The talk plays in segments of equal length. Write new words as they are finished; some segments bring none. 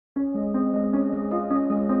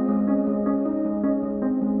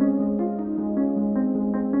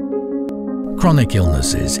chronic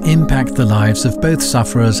illnesses impact the lives of both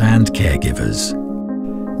sufferers and caregivers.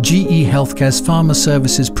 GE Healthcare's Pharma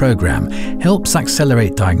Services program helps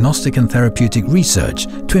accelerate diagnostic and therapeutic research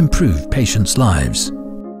to improve patients' lives.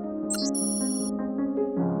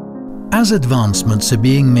 As advancements are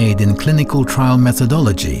being made in clinical trial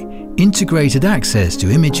methodology, integrated access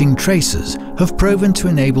to imaging tracers have proven to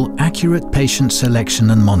enable accurate patient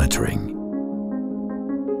selection and monitoring.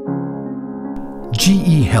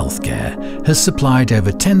 GE Healthcare has supplied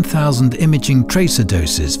over 10,000 imaging tracer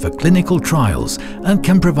doses for clinical trials and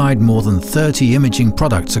can provide more than 30 imaging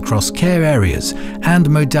products across care areas and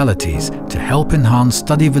modalities to help enhance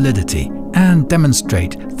study validity and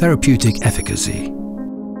demonstrate therapeutic efficacy.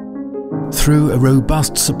 Through a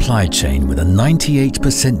robust supply chain with a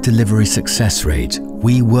 98% delivery success rate,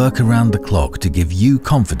 we work around the clock to give you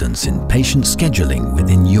confidence in patient scheduling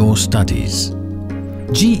within your studies.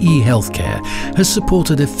 GE Healthcare has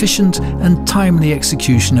supported efficient and timely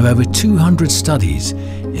execution of over 200 studies,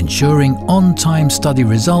 ensuring on-time study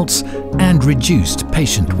results and reduced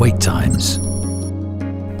patient wait times.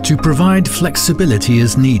 To provide flexibility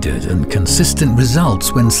as needed and consistent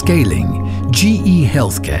results when scaling, GE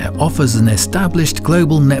Healthcare offers an established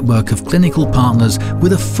global network of clinical partners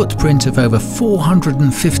with a footprint of over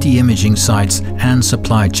 450 imaging sites and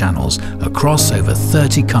supply channels across over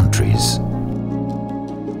 30 countries.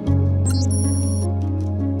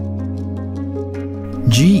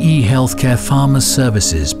 GE Healthcare Pharma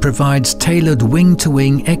Services provides tailored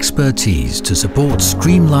wing-to-wing expertise to support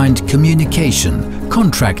streamlined communication,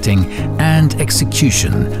 contracting and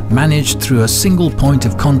execution managed through a single point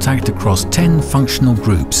of contact across 10 functional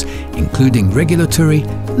groups, including regulatory,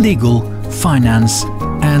 legal, finance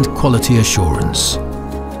and quality assurance.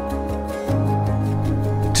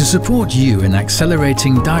 To support you in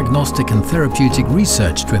accelerating diagnostic and therapeutic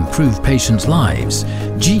research to improve patients' lives,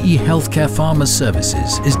 GE Healthcare Pharma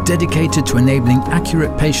Services is dedicated to enabling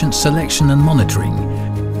accurate patient selection and monitoring,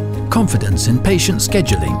 confidence in patient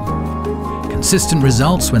scheduling, consistent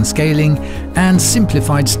results when scaling, and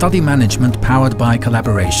simplified study management powered by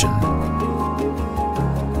collaboration.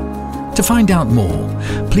 To find out more,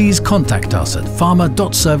 please contact us at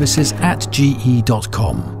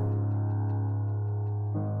pharma.services@ge.com.